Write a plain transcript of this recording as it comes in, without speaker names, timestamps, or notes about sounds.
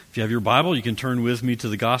If you have your Bible, you can turn with me to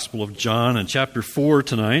the Gospel of John in chapter 4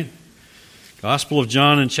 tonight. Gospel of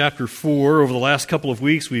John in chapter 4. Over the last couple of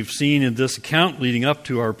weeks, we've seen in this account leading up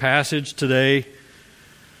to our passage today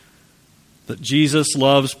that Jesus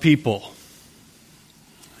loves people.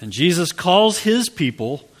 And Jesus calls his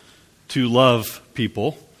people to love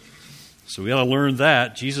people. So we got to learn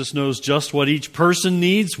that. Jesus knows just what each person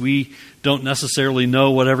needs. We don't necessarily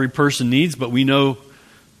know what every person needs, but we know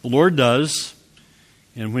the Lord does.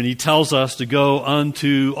 And when he tells us to go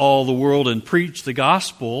unto all the world and preach the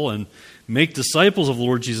gospel and make disciples of the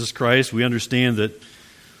Lord Jesus Christ, we understand that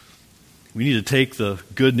we need to take the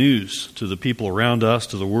good news to the people around us,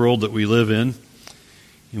 to the world that we live in.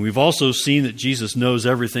 And we've also seen that Jesus knows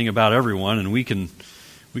everything about everyone, and we can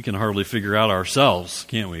hardly figure out ourselves,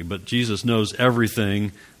 can't we? But Jesus knows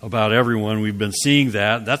everything about everyone. We've been seeing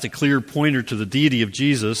that. That's a clear pointer to the deity of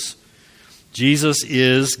Jesus. Jesus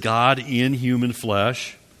is God in human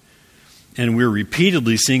flesh, and we're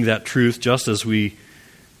repeatedly seeing that truth just as we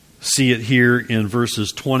see it here in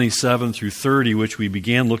verses 27 through 30, which we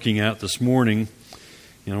began looking at this morning.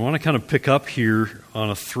 And I want to kind of pick up here on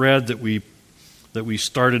a thread that we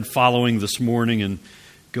started following this morning and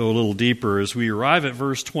go a little deeper. As we arrive at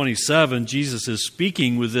verse 27, Jesus is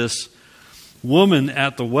speaking with this woman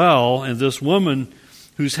at the well, and this woman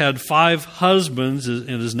who's had 5 husbands and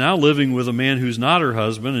is now living with a man who's not her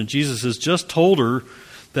husband, and Jesus has just told her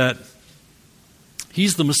that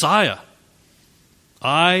he's the Messiah.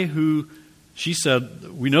 She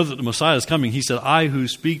said, we know that the Messiah is coming. He said, I who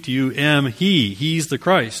speak to you am he. He's the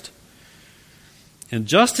Christ. And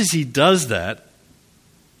just as he does that,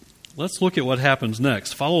 let's look at what happens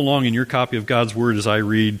next. Follow along in your copy of God's Word as I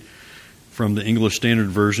read from the English Standard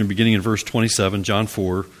Version, beginning in verse 27, John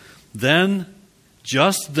 4.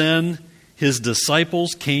 Just then, his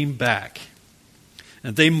disciples came back,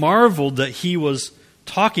 and they marveled that he was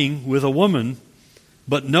talking with a woman,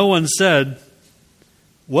 but no one said,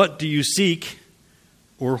 what do you seek,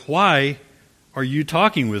 or why are you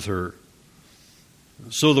talking with her?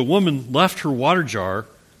 So the woman left her water jar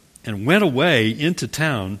and went away into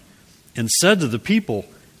town and said to the people,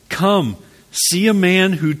 come, see a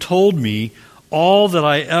man who told me all that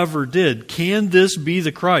I ever did. Can this be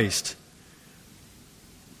the Christ?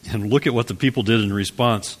 And look at what the people did in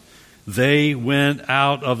response. They went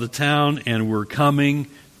out of the town and were coming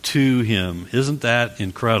to him. Isn't that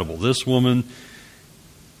incredible? This woman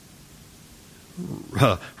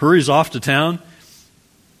hurries off to town,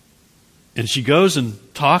 and she goes and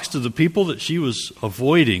talks to the people that she was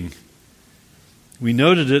avoiding. We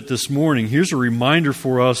noted it this morning. Here's a reminder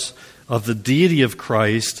for us of the deity of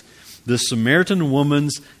Christ. This Samaritan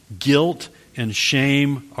woman's guilt and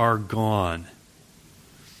shame are gone.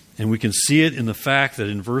 And we can see it in the fact that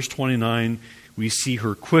in verse 29, we see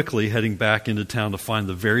her quickly heading back into town to find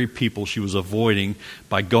the very people she was avoiding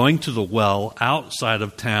by going to the well outside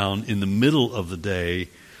of town in the middle of the day,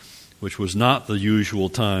 which was not the usual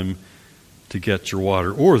time to get your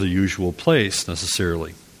water or the usual place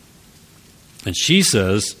necessarily. And she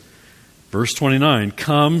says, verse 29,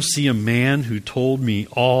 come see a man who told me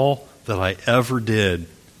all that I ever did.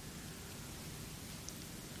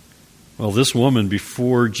 Well, this woman,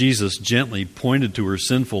 before Jesus gently pointed to her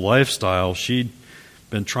sinful lifestyle, she'd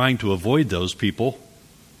been trying to avoid those people.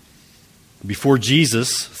 Before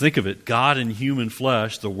Jesus, think of it, God in human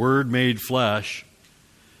flesh, the Word made flesh,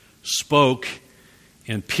 spoke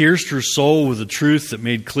and pierced her soul with the truth that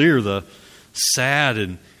made clear the sad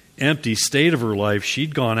and empty state of her life.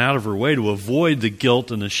 She'd gone out of her way to avoid the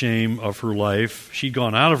guilt and the shame of her life. She'd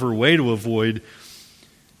gone out of her way to avoid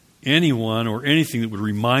anyone or anything that would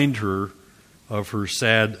remind her of her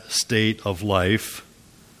sad state of life.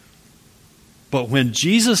 But when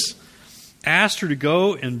Jesus asked her to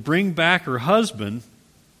go and bring back her husband,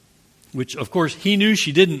 which of course he knew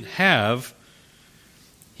she didn't have,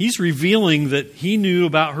 he's revealing that he knew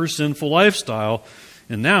about her sinful lifestyle,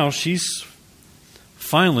 and now she's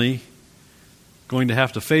finally going to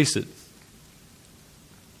have to face it.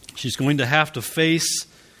 She's going to have to face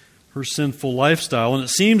her sinful lifestyle. And it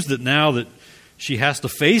seems that now that she has to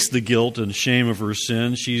face the guilt and shame of her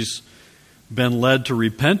sin, she's been led to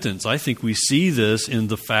repentance. I think we see this in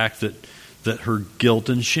the fact that her guilt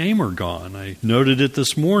and shame are gone. I noted it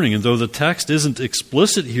this morning, and though the text isn't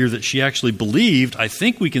explicit here that she actually believed, I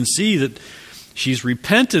think we can see that she's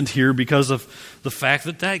repentant here because of the fact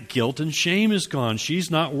that guilt and shame is gone. She's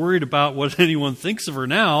not worried about what anyone thinks of her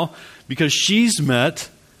now because she's met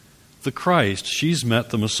the Christ. She's met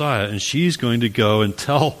the Messiah, and she's going to go and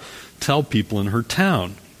tell people in her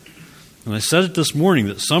town. And I said it this morning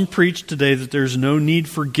that some preach today that there's no need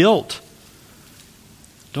for guilt.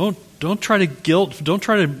 Don't try to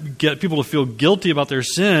get people to feel guilty about their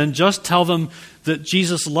sin. Just tell them that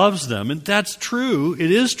Jesus loves them. And that's true.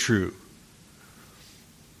 It is true.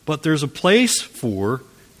 But there's a place for,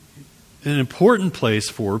 an important place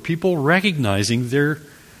for, people recognizing their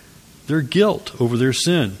guilt over their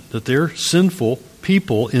sin, that they're sinful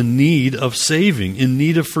people in need of saving, in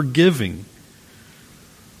need of forgiving.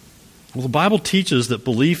 Well, the Bible teaches that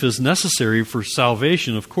belief is necessary for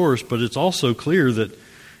salvation, of course, but it's also clear that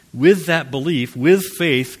with that belief, with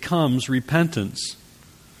faith, comes repentance.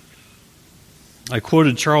 I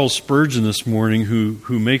quoted Charles Spurgeon this morning,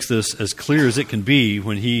 who makes this as clear as it can be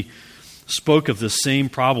when he spoke of this same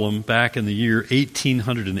problem back in the year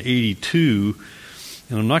 1882.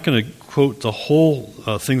 And I'm not going to quote the whole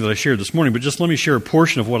thing that I shared this morning, but just let me share a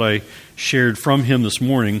portion of what I shared from him this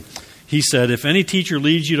morning. He said, "If any teacher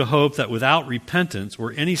leads you to hope that without repentance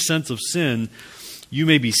or any sense of sin you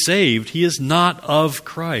may be saved, he is not of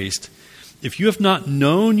Christ. If you have not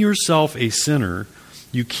known yourself a sinner,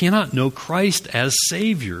 you cannot know Christ as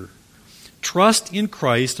Savior. Trust in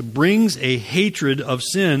Christ brings a hatred of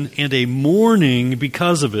sin and a mourning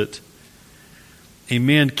because of it. A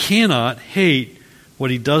man cannot hate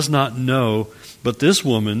what he does not know, but this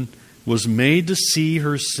woman was made to see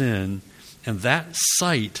her sin, and that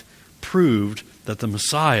sight proved that the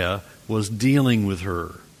Messiah was dealing with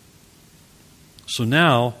her." So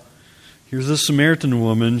now, here's this Samaritan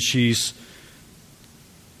woman. She's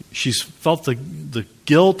felt the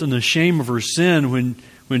guilt and the shame of her sin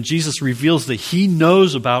when Jesus reveals that He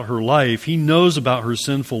knows about her life. He knows about her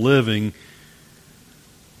sinful living.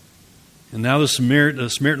 And now the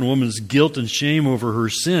Samaritan woman's guilt and shame over her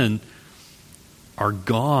sin are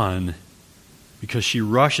gone because she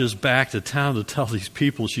rushes back to town to tell these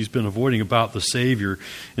people she's been avoiding about the Savior.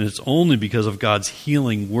 And it's only because of God's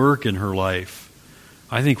healing work in her life.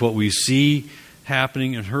 I think what we see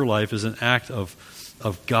happening in her life is an act of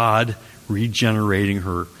God regenerating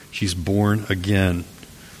her. She's born again.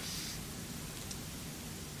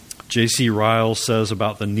 J.C. Ryle says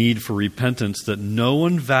about the need for repentance that no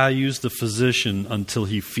one values the physician until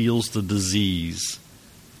he feels the disease.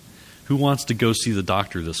 Who wants to go see the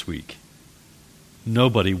doctor this week?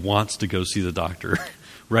 Nobody wants to go see the doctor,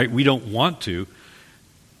 right? We don't want to.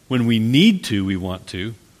 When we need to, we want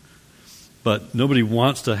to. But nobody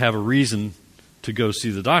wants to have a reason to go see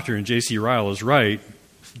the doctor. And J.C. Ryle is right,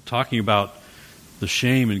 talking about the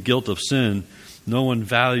shame and guilt of sin. No one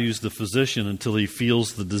values the physician until he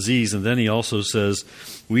feels the disease. And then he also says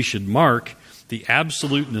we should mark the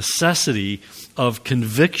absolute necessity of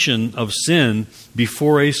conviction of sin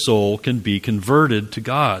before a soul can be converted to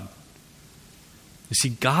God. You see,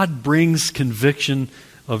 God brings conviction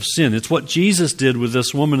of sin. It's what Jesus did with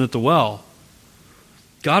this woman at the well.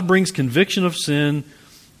 God brings conviction of sin,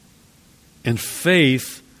 and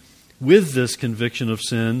faith with this conviction of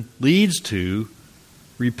sin leads to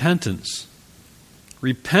repentance.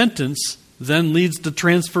 Repentance then leads to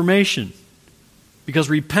transformation, because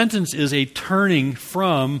repentance is a turning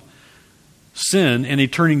from sin and a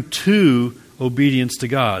turning to obedience to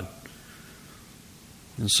God.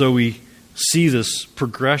 And so we see this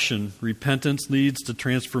progression. Repentance leads to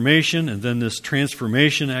transformation, and then this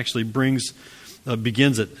transformation actually begins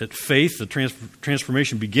at faith. The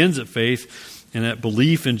transformation begins at faith and at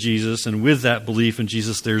belief in Jesus, and with that belief in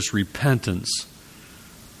Jesus, there's repentance.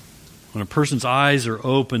 When a person's eyes are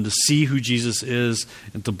open to see who Jesus is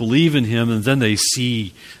and to believe in Him, and then they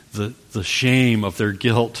see the shame of their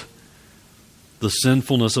guilt, the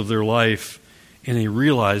sinfulness of their life, and they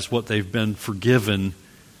realize what they've been forgiven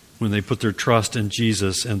when they put their trust in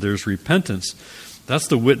Jesus, and there's repentance. That's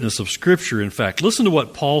the witness of Scripture, in fact. Listen to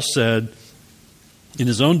what Paul said in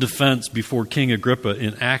his own defense before King Agrippa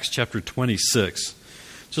in Acts chapter 26.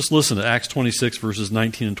 Just listen to Acts 26, verses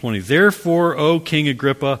 19 and 20. "Therefore, O King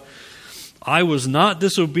Agrippa, I was not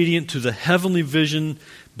disobedient to the heavenly vision,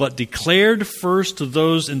 but declared first to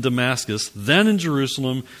those in Damascus, then in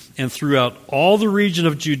Jerusalem, and throughout all the region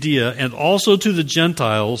of Judea, and also to the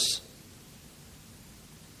Gentiles,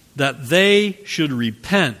 that they should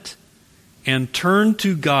repent and turn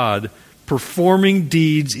to God, performing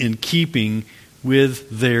deeds in keeping with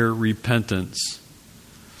their repentance."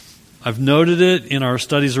 I've noted it in our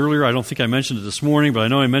studies earlier. I don't think I mentioned it this morning, but I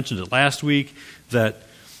know I mentioned it last week, that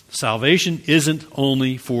salvation isn't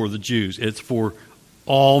only for the Jews. It's for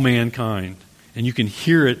all mankind. And you can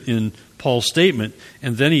hear it in Paul's statement.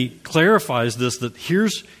 And then he clarifies this, that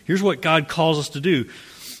here's what God calls us to do.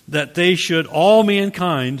 That all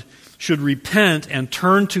mankind should repent and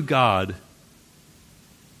turn to God.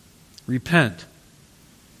 Repent.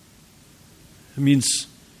 It means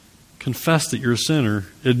confess that you're a sinner,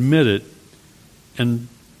 admit it, and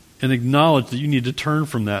and acknowledge that you need to turn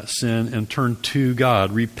from that sin and turn to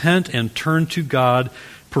God. Repent and turn to God,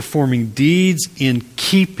 performing deeds in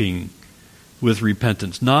keeping with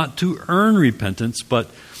repentance. Not to earn repentance,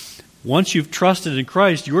 but once you've trusted in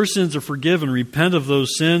Christ, your sins are forgiven. Repent of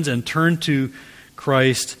those sins and turn to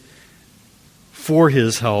Christ for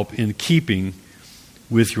His help in keeping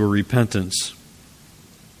with your repentance.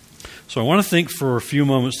 So I want to think for a few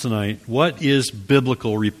moments tonight, what is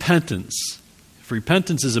biblical repentance? If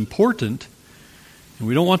repentance is important, and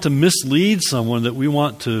we don't want to mislead someone that we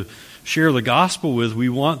want to share the gospel with, we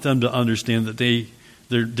want them to understand that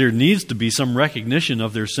there needs to be some recognition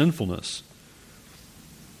of their sinfulness.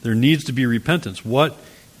 There needs to be repentance. What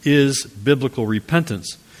is biblical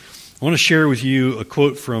repentance? I want to share with you a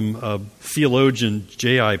quote from theologian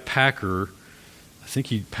J.I. Packer. I think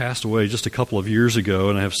he passed away just a couple of years ago,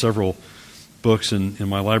 and I have several books in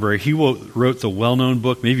my library. He wrote the well-known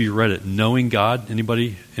book, maybe you read it, Knowing God.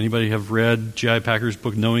 Anybody have read J.I. Packer's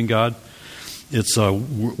book, Knowing God? It's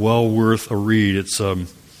well worth a read. It's a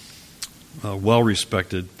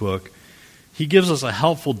well-respected book. He gives us a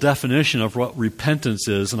helpful definition of what repentance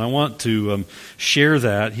is, and I want to share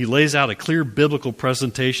that. He lays out a clear biblical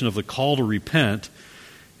presentation of the call to repent,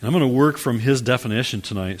 and I'm going to work from his definition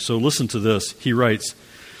tonight. So listen to this. He writes,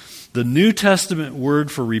 "The New Testament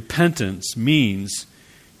word for repentance means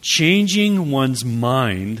changing one's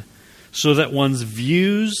mind so that one's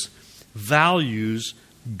views, values,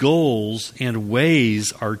 goals, and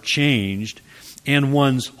ways are changed, and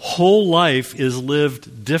one's whole life is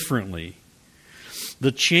lived differently.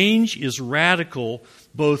 The change is radical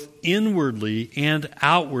both inwardly and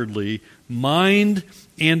outwardly, mind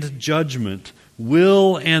and judgment,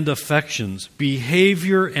 will and affections,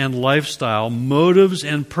 behavior and lifestyle, motives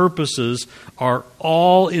and purposes are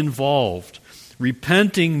all involved.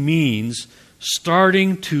 Repenting means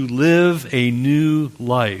starting to live a new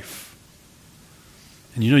life."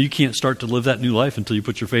 And you know you can't start to live that new life until you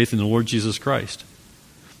put your faith in the Lord Jesus Christ.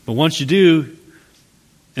 But once you do,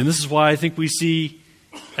 and this is why I think we see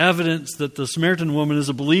evidence that the Samaritan woman is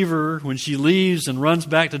a believer when she leaves and runs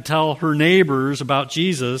back to tell her neighbors about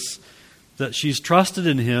Jesus, that she's trusted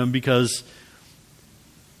in Him because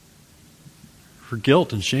her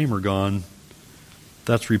guilt and shame are gone.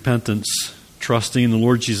 That's repentance. Trusting in the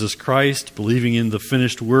Lord Jesus Christ, believing in the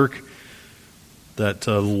finished work that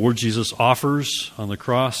the Lord Jesus offers on the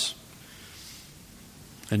cross.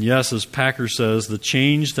 And yes, as Packer says, the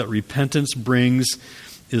change that repentance brings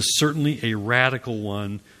is certainly a radical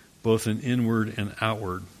one, both in inward and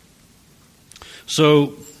outward.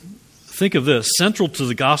 So, think of this. Central to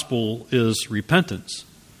the gospel is repentance.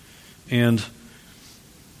 And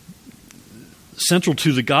central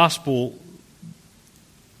to the gospel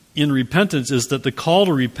in repentance is that the call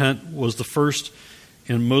to repent was the first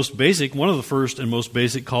and most basic, one of the first and most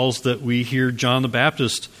basic calls that we hear John the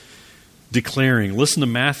Baptist declaring. Listen to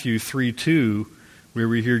Matthew 3:2, where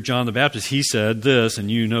we hear John the Baptist. He said this, and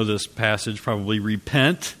you know this passage probably,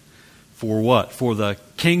 repent for what? For the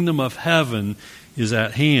kingdom of heaven is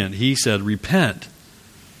at hand. He said, repent.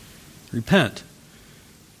 Repent.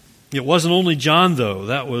 It wasn't only John, though.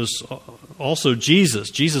 That was also Jesus.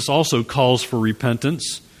 Jesus also calls for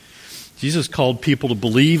repentance. Jesus called people to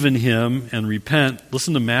believe in Him and repent.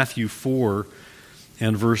 Listen to Matthew 4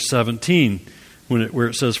 and verse 17, where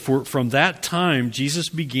it says, "From that time Jesus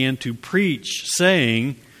began to preach,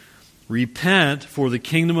 saying, repent, for the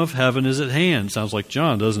kingdom of heaven is at hand." Sounds like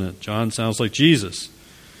John, doesn't it? John sounds like Jesus.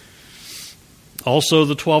 Also,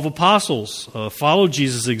 the 12 apostles followed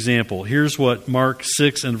Jesus' example. Here's what Mark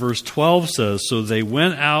 6 and verse 12 says. "So they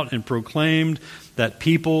went out and proclaimed that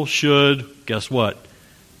people should," guess what?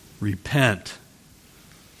 "Repent."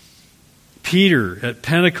 Peter at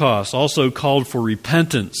Pentecost also called for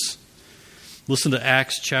repentance. Listen to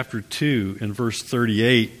Acts chapter 2 and verse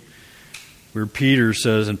 38, where Peter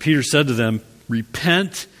says, "And Peter said to them,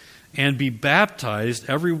 repent and be baptized,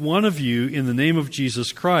 every one of you, in the name of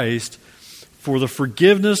Jesus Christ, for the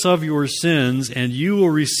forgiveness of your sins, and you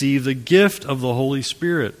will receive the gift of the Holy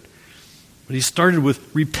Spirit." But he started with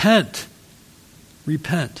repent.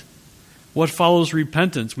 Repent. What follows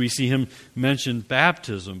repentance? We see him mention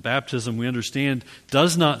baptism. Baptism, we understand,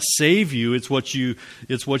 does not save you. It's what you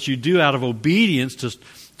do out of obedience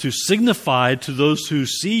to signify to those who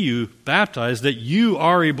see you baptized that you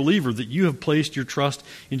are a believer, that you have placed your trust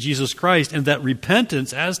in Jesus Christ, and that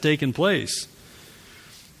repentance has taken place.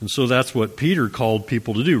 And so that's what Peter called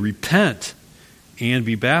people to do. Repent and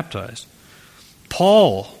be baptized.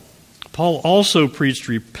 Paul also preached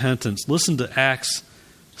repentance. Listen to Acts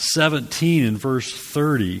 17 and verse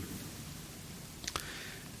 30.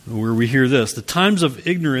 where we hear this: the times of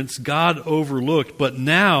ignorance God overlooked, but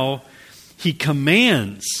now he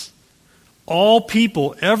commands all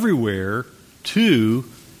people everywhere to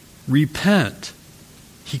repent.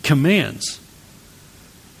 He commands.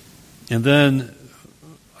 And then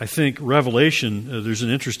I think Revelation, there's an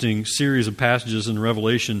interesting series of passages in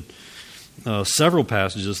Revelation, several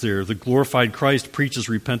passages there. The glorified Christ preaches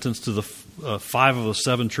repentance to the 5 of the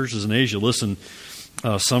 7 churches in Asia. Listen,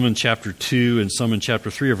 some in chapter 2 and some in chapter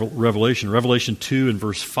 3 of Revelation. Revelation 2 and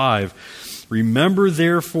verse 5. Remember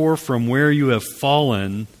therefore from where you have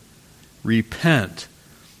fallen, repent,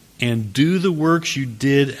 and do the works you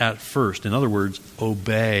did at first. In other words,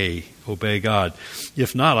 obey God.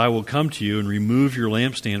 If not, I will come to you and remove your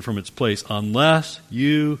lampstand from its place unless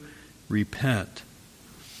you repent.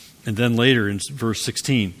 And then later in verse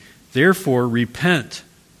 16, therefore repent.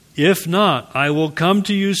 If not, I will come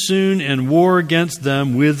to you soon and war against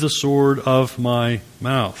them with the sword of my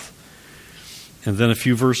mouth. And then a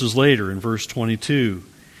few verses later in verse 22,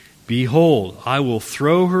 behold, I will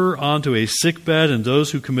throw her onto a sickbed, and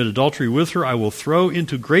those who commit adultery with her I will throw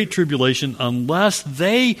into great tribulation unless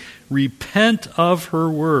they repent of her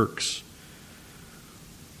works.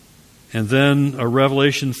 And then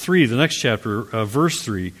Revelation 3, the next chapter, verse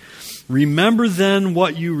 3. Remember then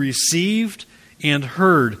what you received and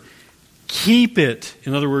heard. Keep it.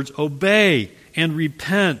 In other words, obey and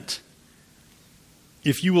repent.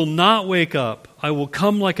 If you will not wake up, I will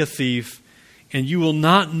come like a thief, and you will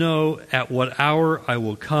not know at what hour I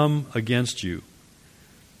will come against you.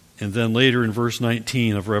 And then later in verse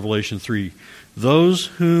 19 of Revelation 3, those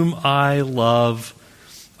whom I love,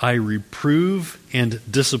 I reprove and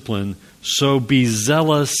discipline, so be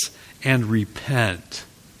zealous and repent.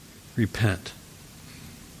 Repent.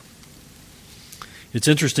 It's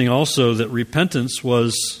interesting also that repentance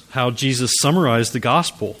was how Jesus summarized the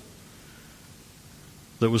gospel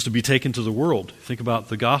that was to be taken to the world. Think about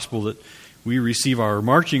the gospel that we receive our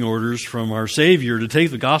marching orders from our Savior to take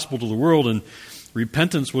the gospel to the world, and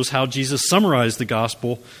repentance was how Jesus summarized the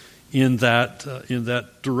gospel in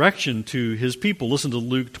that direction to his people. Listen to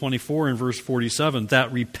Luke 24 and verse 47,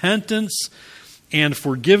 that repentance and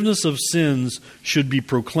forgiveness of sins should be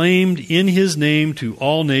proclaimed in his name to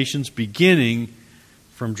all nations, beginning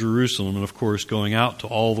from Jerusalem, and of course going out to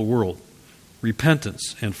all the world.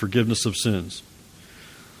 Repentance and forgiveness of sins.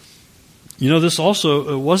 You know, this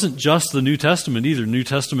also wasn't just the New Testament either. New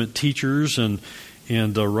Testament teachers and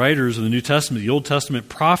writers of the New Testament, the Old Testament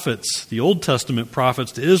prophets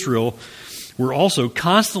to Israel were also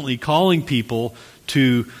constantly calling people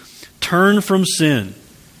to turn from sin,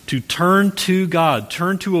 to turn to God,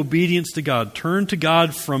 turn to obedience to God, turn to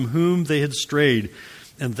God from whom they had strayed.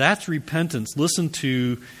 And that's repentance. Listen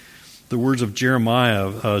to the words of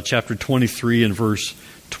Jeremiah chapter 23 and verse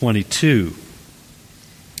 22.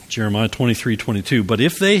 Jeremiah 23:22. But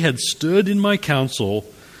if they had stood in my counsel,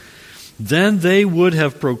 then they would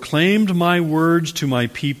have proclaimed my words to my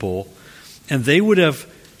people, and they would have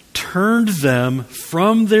turned them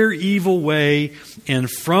from their evil way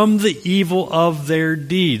and from the evil of their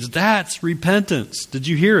deeds. That's repentance. Did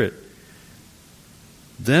you hear it?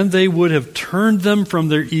 Then they would have turned them from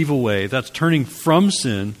their evil way. That's turning from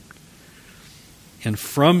sin and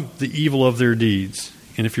from the evil of their deeds.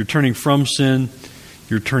 And if you're turning from sin,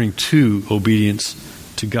 you're turning to obedience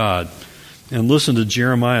to God. And listen to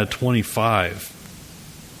Jeremiah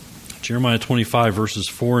 25. Jeremiah 25, verses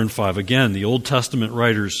 4 and 5. Again, the Old Testament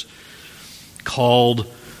writers called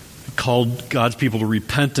God's people to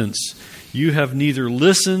repentance. You have neither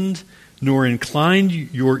listened nor inclined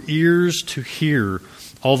your ears to hear,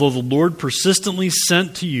 although the Lord persistently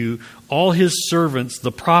sent to you all his servants,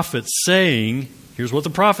 the prophets, saying, here's what the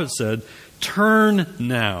prophet said, turn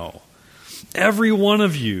now, every one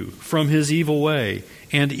of you, from his evil way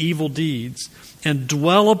and evil deeds, and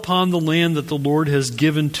dwell upon the land that the Lord has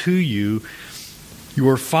given to you,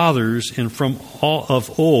 your fathers, and from all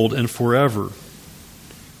of old and forever.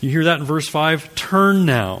 You hear that in verse 5? Turn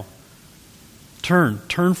now. Turn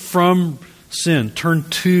from sin. Turn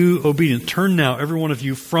to obedience. Turn now, every one of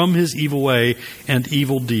you, from his evil way and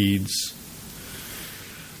evil deeds.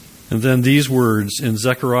 And then these words in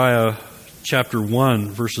Zechariah chapter 1,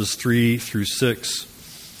 verses 3 through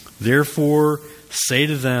 6. Therefore, say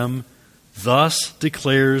to them, thus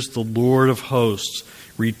declares the Lord of hosts,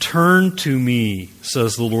 return to me,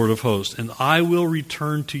 says the Lord of hosts, and I will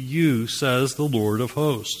return to you, says the Lord of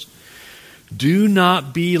hosts. Do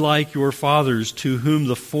not be like your fathers, to whom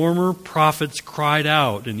the former prophets cried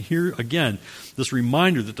out. And here again, this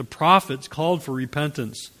reminder that the prophets called for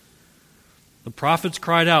repentance. The prophets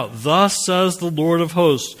cried out, "Thus says the Lord of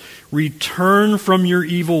hosts, return from your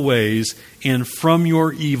evil ways and from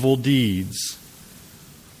your evil deeds."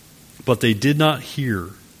 But they did not hear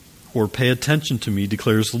or pay attention to me,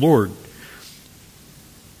 declares the Lord.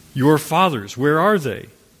 Your fathers, where are they?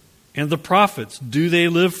 And the prophets, do they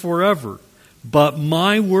live forever? But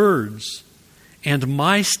my words and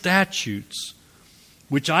my statutes,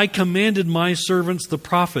 which I commanded my servants the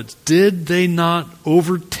prophets, did they not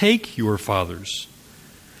overtake your fathers?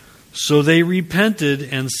 So they repented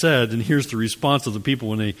and said, and here's the response of the people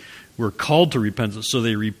when they were called to repentance. So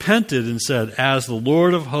they repented and said, as the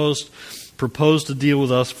Lord of hosts proposed to deal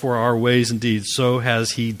with us for our ways and deeds, so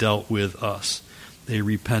has he dealt with us. They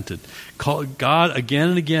repented. God again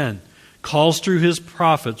and again calls through his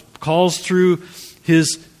prophets, calls through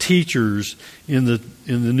his teachers in the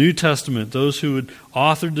New Testament, those who had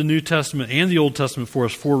authored the New Testament and the Old Testament for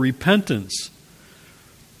us, for repentance.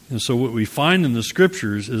 And so what we find in the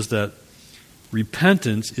Scriptures is that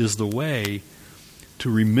repentance is the way to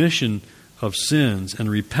remission of sins, and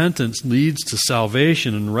repentance leads to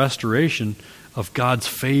salvation and restoration of God's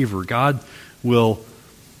favor. God will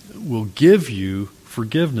give you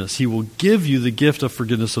forgiveness. He will give you the gift of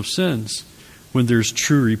forgiveness of sins when there's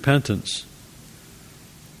true repentance.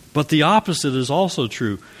 But the opposite is also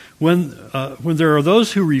true. When there are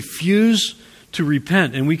those who refuse to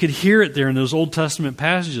repent, and we could hear it there in those Old Testament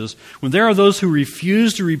passages, when there are those who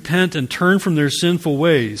refuse to repent and turn from their sinful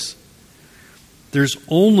ways, there's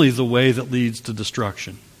only the way that leads to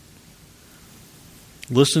destruction.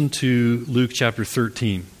 Listen to Luke chapter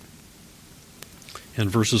 13 and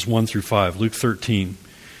verses 1 through 5. Luke 13.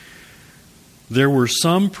 There were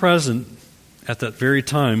some present at that very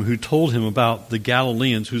time who told him about the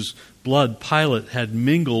Galileans whose blood Pilate had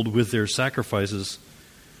mingled with their sacrifices.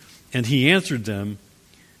 And he answered them,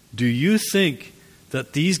 "Do you think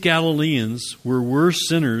that these Galileans were worse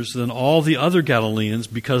sinners than all the other Galileans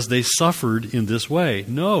because they suffered in this way?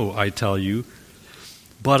 No, I tell you.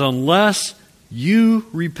 But unless you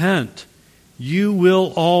repent, you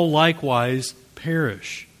will all likewise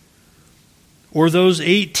perish. Or those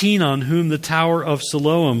 18 on whom the tower of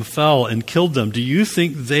Siloam fell and killed them, do you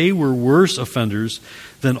think they were worse offenders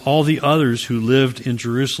than all the others who lived in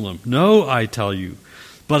Jerusalem? No, I tell you.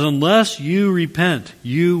 But unless you repent,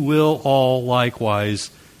 you will all likewise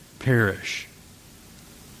perish."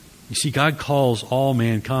 You see, God calls all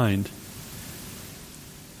mankind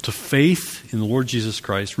to faith in the Lord Jesus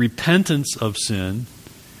Christ, repentance of sin,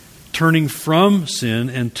 turning from sin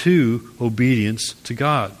and to obedience to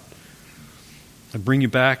God. I bring you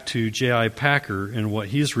back to J.I. Packer and what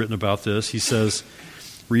he's written about this. He says,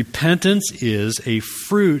 repentance is a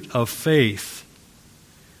fruit of faith,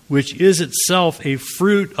 which is itself a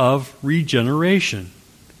fruit of regeneration.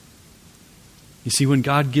 You see, when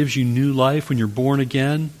God gives you new life, when you're born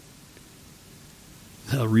again,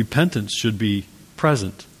 repentance should be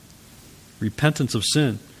present. Repentance of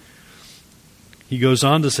sin. He goes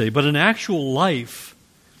on to say, but in actual life,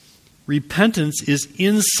 repentance is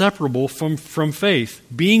inseparable from faith.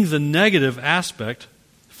 Being the negative aspect,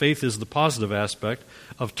 faith is the positive aspect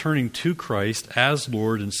of turning to Christ as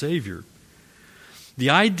Lord and Savior. The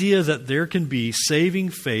idea that there can be saving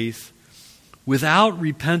faith without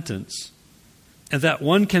repentance, and that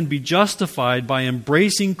one can be justified by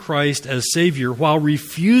embracing Christ as Savior while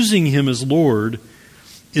refusing Him as Lord,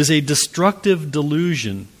 is a destructive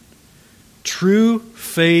delusion. True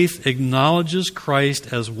faith acknowledges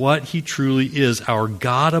Christ as what He truly is, our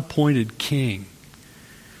God-appointed King,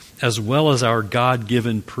 as well as our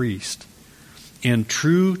God-given priest. And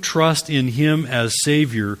true trust in Him as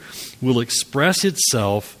Savior will express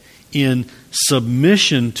itself in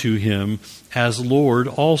submission to Him as Lord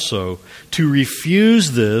also. To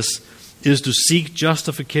refuse this is to seek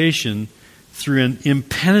justification through an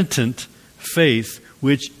impenitent faith,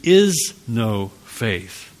 which is no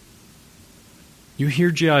faith. You hear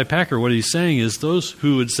J.I. Packer, what he's saying is those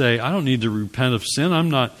who would say, I don't need to repent of sin,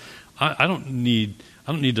 I don't need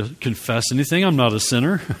to confess anything, I'm not a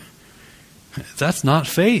sinner. That's not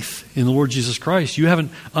faith in the Lord Jesus Christ. You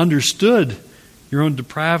haven't understood your own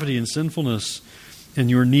depravity and sinfulness and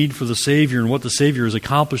your need for the Savior and what the Savior has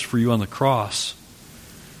accomplished for you on the cross.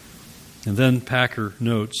 And then Packer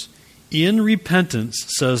notes, in repentance,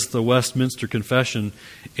 says the Westminster Confession,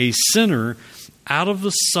 a sinner, out of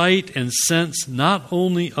the sight and sense not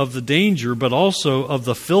only of the danger, but also of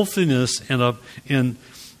the filthiness and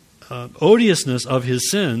odiousness of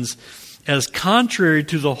his sins, as contrary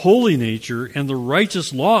to the holy nature and the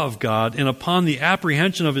righteous law of God, and upon the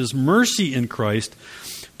apprehension of His mercy in Christ,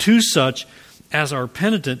 to such as are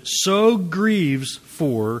penitent, so grieves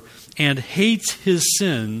for and hates his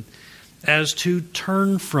sin as to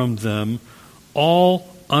turn from them all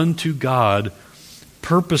unto God,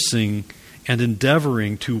 purposing and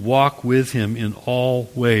endeavoring to walk with him in all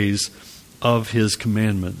ways of his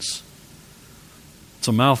commandments. It's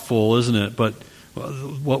a mouthful, isn't it? But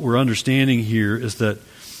what we're understanding here is that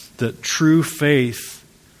true faith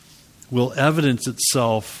will evidence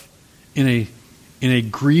itself in a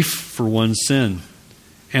grief for one's sin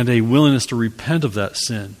and a willingness to repent of that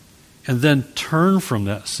sin and then turn from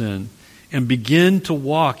that sin and begin to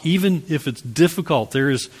walk, even if it's difficult. There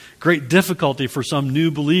is great difficulty for some new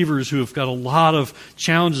believers who have got a lot of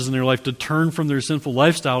challenges in their life to turn from their sinful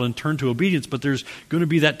lifestyle and turn to obedience, but there's going to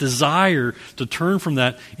be that desire to turn from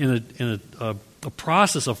that in a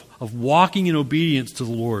process of walking in obedience to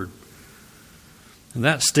the Lord. And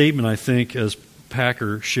that statement, I think, as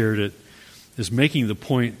Packer shared it, is making the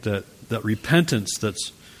point that repentance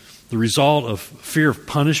that's the result of fear of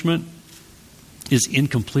punishment is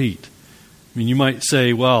incomplete. I mean, you might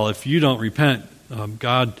say, well, if you don't repent,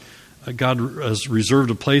 God has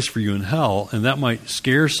reserved a place for you in hell, and that might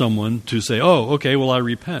scare someone to say, oh, okay, well, I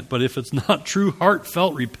repent. But if it's not true,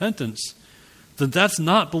 heartfelt repentance, then that's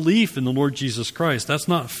not belief in the Lord Jesus Christ. That's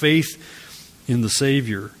not faith in the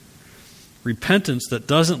Savior. Repentance that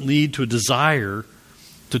doesn't lead to a desire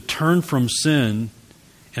to turn from sin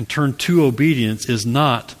and turn to obedience is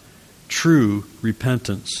not true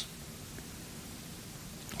repentance.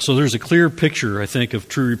 So there's a clear picture, I think, of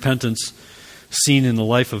true repentance seen in the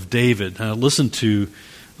life of David. Listen to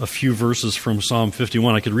a few verses from Psalm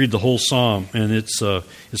 51. I could read the whole psalm, and it's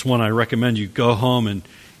one I recommend you go home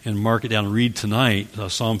and mark it down and read tonight,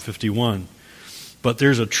 Psalm 51. But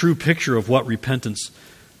there's a true picture of what repentance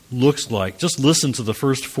looks like. Just listen to the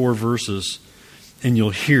first 4 verses, and you'll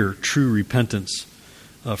hear true repentance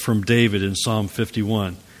from David in Psalm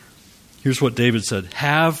 51. Here's what David said: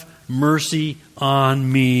 "Have mercy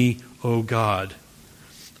on me, O God,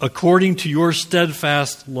 according to your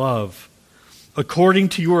steadfast love, according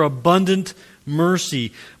to your abundant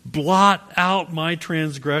mercy, blot out my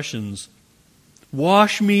transgressions.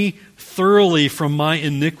 Wash me thoroughly from my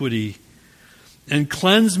iniquity, and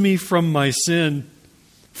cleanse me from my sin.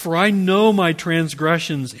 For I know my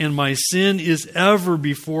transgressions, and my sin is ever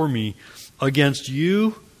before me. Against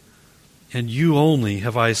you and you only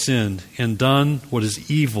have I sinned, and done what is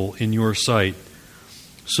evil in your sight,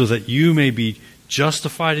 so that you may be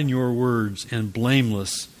justified in your words and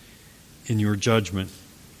blameless in your judgment."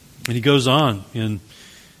 And he goes on in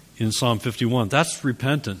Psalm 51. That's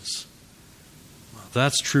repentance.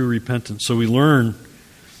 That's true repentance. So we learn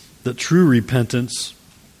that true repentance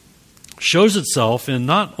shows itself in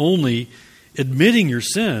not only admitting your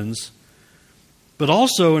sins, but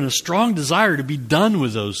also in a strong desire to be done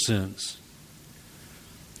with those sins.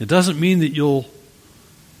 It doesn't mean that you'll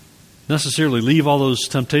necessarily leave all those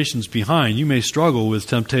temptations behind. You may struggle with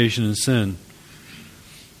temptation and sin.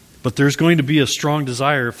 But there's going to be a strong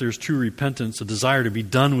desire, if there's true repentance, a desire to be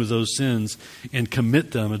done with those sins and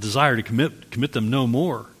commit them, a desire to commit them no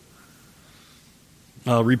more.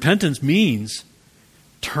 Repentance means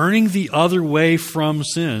turning the other way from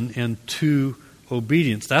sin and to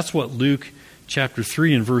obedience. That's what Luke chapter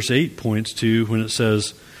 3 and verse 8 points to when it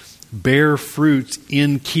says, "Bear fruits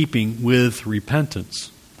in keeping with repentance."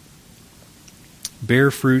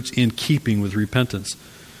 Bear fruits in keeping with repentance.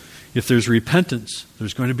 If there's repentance,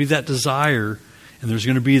 there's going to be that desire, and there's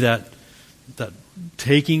going to be that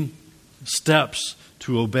taking steps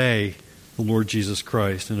to obey the Lord Jesus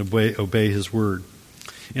Christ and obey His word.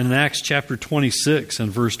 And in Acts chapter 26 and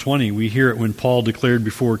verse 20, we hear it when Paul declared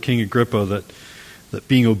before King Agrippa that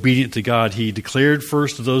being obedient to God, he declared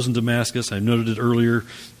first to those in Damascus, I noted it earlier,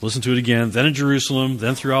 listen to it again, then in Jerusalem,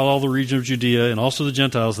 then throughout all the region of Judea, and also the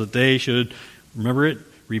Gentiles, that they should, remember it,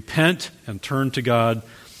 repent and turn to God,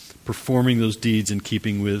 performing those deeds in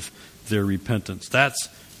keeping with their repentance. That's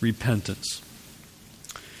repentance.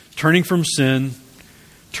 Turning from sin,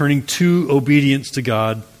 turning to obedience to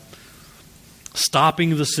God,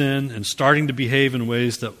 stopping the sin and starting to behave in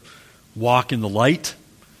ways that walk in the light,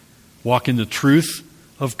 walk in the truth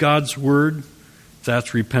of God's word.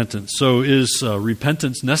 That's repentance. So is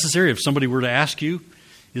repentance necessary? If somebody were to ask you,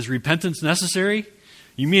 is repentance necessary?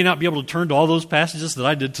 You may not be able to turn to all those passages that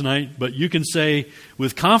I did tonight, but you can say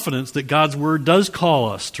with confidence that God's word does call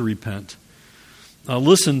us to repent.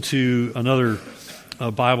 Listen to another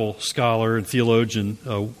Bible scholar and theologian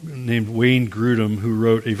named Wayne Grudem, who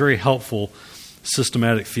wrote a very helpful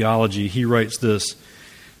systematic theology. He writes this: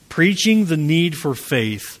 "Preaching the need for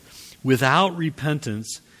faith without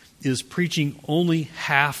repentance is preaching only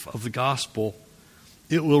half of the gospel.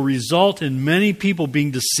 It will result in many people being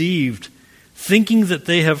deceived, thinking that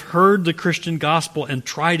they have heard the Christian gospel and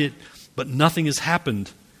tried it but nothing has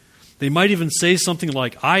happened. They might even say something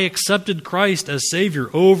like, I accepted Christ as Savior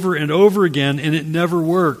over and over again, and it never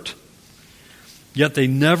worked. Yet they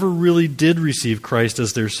never really did receive Christ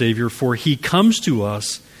as their Savior, for He comes to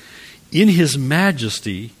us in His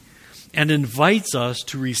majesty and invites us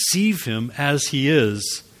to receive Him as He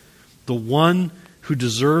is, the one who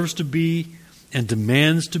deserves to be and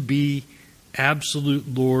demands to be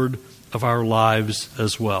absolute Lord of our lives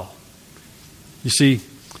as well. You see,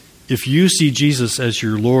 if you see Jesus as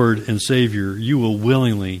your Lord and Savior, you will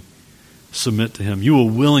willingly submit to Him. You will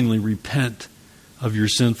willingly repent of your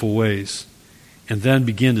sinful ways and then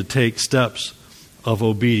begin to take steps of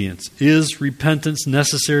obedience. Is repentance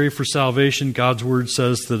necessary for salvation? God's Word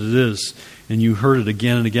says that it is. And you heard it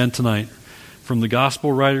again and again tonight from the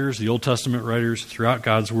Gospel writers, the Old Testament writers, throughout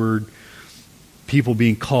God's Word, people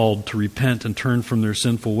being called to repent and turn from their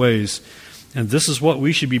sinful ways. And this is what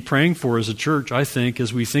we should be praying for as a church, I think,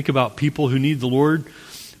 as we think about people who need the Lord.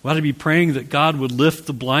 We ought to be praying that God would lift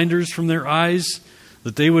the blinders from their eyes,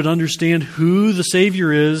 that they would understand who the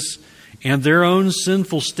Savior is and their own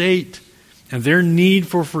sinful state and their need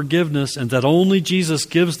for forgiveness, and that only Jesus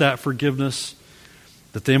gives that forgiveness,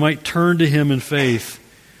 that they might turn to Him in faith,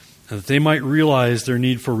 and that they might realize their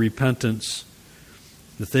need for repentance,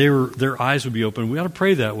 that their eyes would be open. We ought to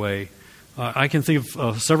pray that way. I can think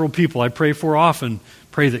of several people I pray for often,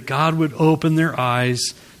 pray that God would open their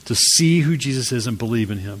eyes to see who Jesus is and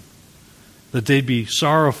believe in Him. That they'd be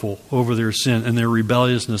sorrowful over their sin and their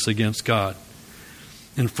rebelliousness against God.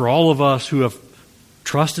 And for all of us who have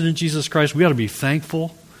trusted in Jesus Christ, we ought to be thankful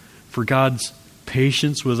for God's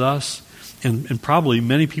patience with us, and probably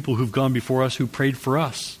many people who've gone before us who prayed for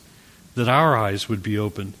us, that our eyes would be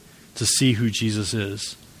open to see who Jesus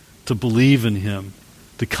is, to believe in Him,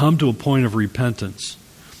 to come to a point of repentance.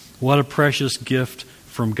 What a precious gift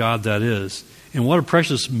from God that is. And what a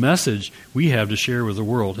precious message we have to share with the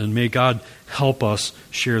world. And may God help us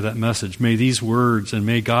share that message. May these words and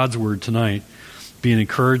may God's Word tonight be an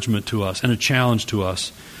encouragement to us and a challenge to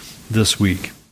us this week.